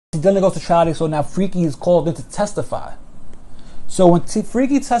Then it goes to trial, so now Freaky is called in to testify. So when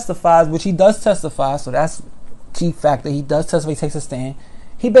Freaky testifies, which he does testify, so that's key factor, he does testify, he takes a stand.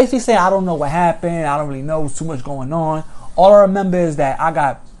 He basically said, I don't know what happened, I don't really know, there's too much going on. All I remember is that I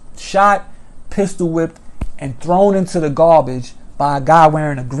got shot, pistol whipped, and thrown into the garbage by a guy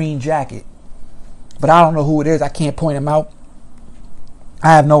wearing a green jacket. But I don't know who it is, I can't point him out.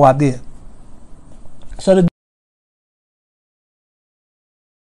 I have no idea. So the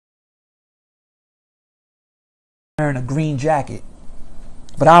wearing a green jacket,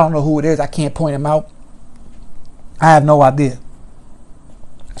 but I don't know who it is, I can't point him out. I have no idea.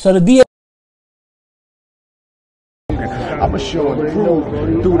 So the DA, I'ma show and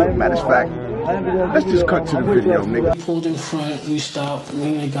prove, dude. Matter of fact, let's just cut to the video, nigga. We pulled in front, we stopped,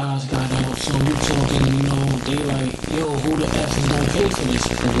 me and the guys got out, so we talking, they like, yo, who the F is gonna pay for this?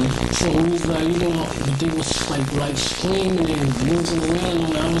 So we was like, but they was like screaming and moving around,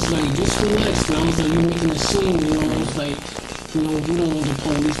 and I was like, just relax, and I was like, you making a scene, I was like, we don't want the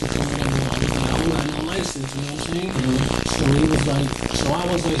police to come in, I don't got no license, you know what I'm saying? So he was like, so I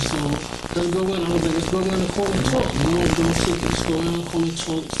was like, so let's go in, I was like, let's go around the corner and talk, let's go around the corner and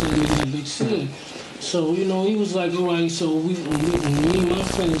talk, instead of making a big scene. So, he was like, all right, so when me and my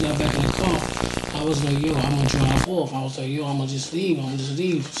friends got back in the car, I was like, yo, I'm gonna drive off. I was like, yo, I'm gonna just leave.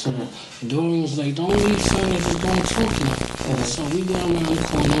 So Dorian was like, don't leave, son, just go and talk to me. So we go around the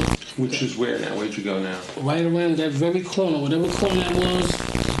corner. Which is where now? Where'd you go now? Right around that very corner, whatever corner that was, I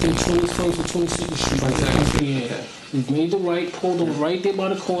think 21st or 22nd Street. Yeah. Okay. We made the right, pulled over right there by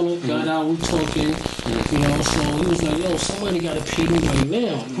the corner, got out, we talking, so he was like, yo, somebody gotta pay me right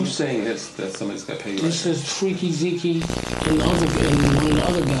now. Who's saying that somebody's gotta pay you right now? This is Freeky Zekey and one of the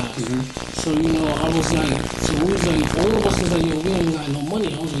other guys. So, I was like, so we was like, all of us was like, yo, we ain't got no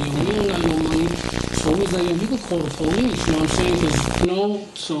money. I was like, yo, we ain't got no money. So we was like, yo, you can call the police, you know what I'm saying?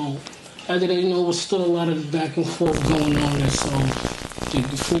 Because, so after that, it was still a lot of back and forth going on there. So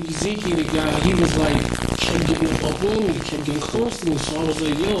the Freeky Zekey, the guy, he was like, kept getting up on me, kept getting close to me. So I was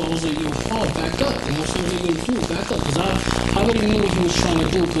like, yo, Paul, back up. You know what I'm saying? Dude, back up. Because I already knew what he was trying to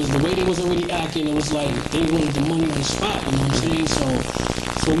do, because the way they was already acting, it was like they wanted the money on the spot, you know what I'm saying? So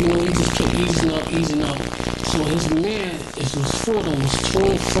he just kept easing up. So his man, it was four of them, was two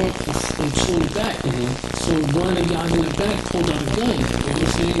in front and two in the back. So one of the guys in the back pulled out a gun, you know what I'm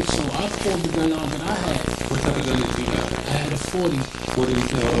saying? So I pulled the gun out that I had. What type of gun did you have? I had a 40. What did you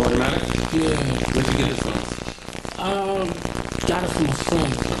kill? An automatic? Yeah. Where'd you get it from? Got it from a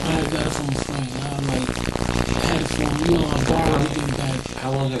friend. I got it from a friend. I had it from, I borrowed it back.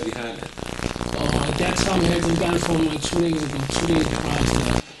 How long have you had it? At that time, I had just got it from like 2 days ago, 2 days prior to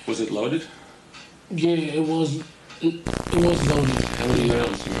that. Was it loaded? Yeah, it was loaded. How many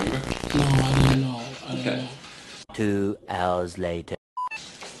rounds, do you remember? No, I didn't know. I didn't know. 2 hours later.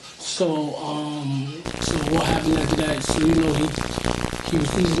 So what happened after that? So, he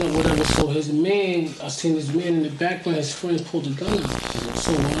was easing up, whatever. So his man, I seen his man in the background, his friends pulled the gun out.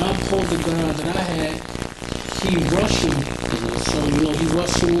 So when I pulled the gun out that I had, he rushed me. So, he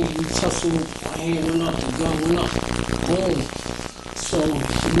rushed me, he tussled, my hand went up, the gun went up. Boom. So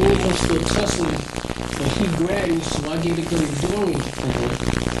me and him still tussling. So he grabbed me, so I gave the gun to Dorian.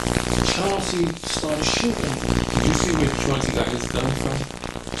 Chauncey started shooting. Did you see where Chauncey got his gun from?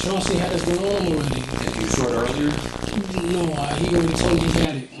 Chauncey had his gun on already. And you saw it earlier? No, he already told me he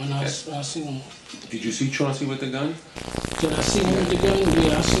had it when I seen him. Did you see Chauncey with the gun? Did I see him with the gun?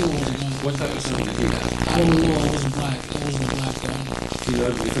 Yeah, I seen him with the gun. What type of gun did he have? I don't know, it was black. It was a black gun. Do you know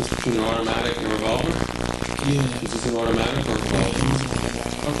the difference between an automatic and a revolver? Yeah. Is this an automatic or a revolver?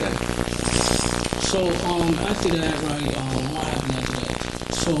 Okay. So, after that, right, what happened after that?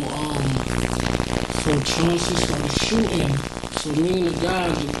 So Chauncey started shooting. So me and the guy,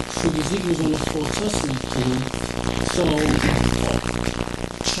 the Freeky Zekey, was on the floor tussling. So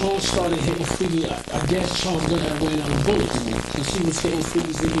Chauncey started hitting Freeky. I guess Chauncey gun had ran out of bullets. Because he was hitting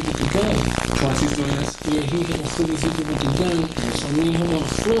Freeky Zekey with the gun. Chauncey's doing this? Yeah, he hitting Freeky Zekey with the gun. So me and him on the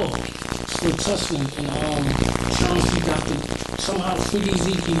floor, still tussling. And Chauncey somehow Freeky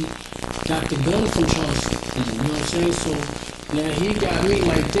Zekey got the gun from Chauncey. You know what I'm saying? So now he got me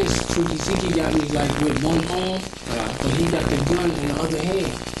like this. Freeky Zekey got me like with one arm, but he got the gun in the other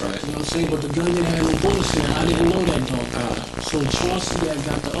hand. Right. You know what I'm saying? But the gun didn't have no bullets in it. I didn't know that, dog. So Chauncey got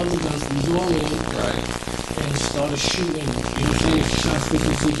the other gun from Dorian. Right. And started shooting. You know what I'm saying? Shot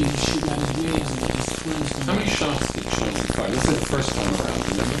Freeky Zekey was shooting at his mans and his friends. How many shots did Chauncey fire? This is the first time around,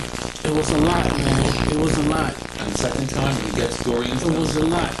 remember? It was a lot, man. It was a lot. And the second time he gets Dorian's gun? It was a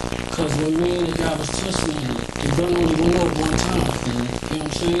lot. Because when me and the guy was tussling, the gun only went off one time. You know what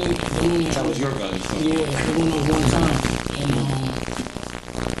I'm saying? That was your gun? So. Yeah, it went off one time. And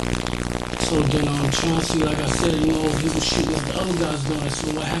So then Chauncey, like I said, he was shooting at the other guy's gun.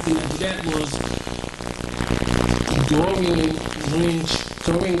 So what happened after that was Dorian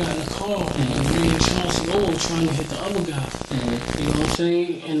got in the car and ran Chauncey over trying to hit the other guy. You know what I'm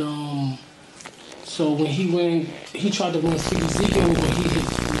saying? And so when he tried to run Freeky Zekey over, he hit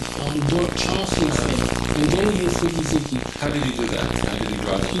Chauncey instead. And then he hit Freeky Zekey. How did he do that? How did he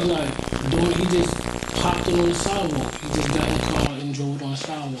drive He just popped it on the sidewalk. He just got in the car and drove it on the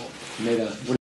sidewalk. Made a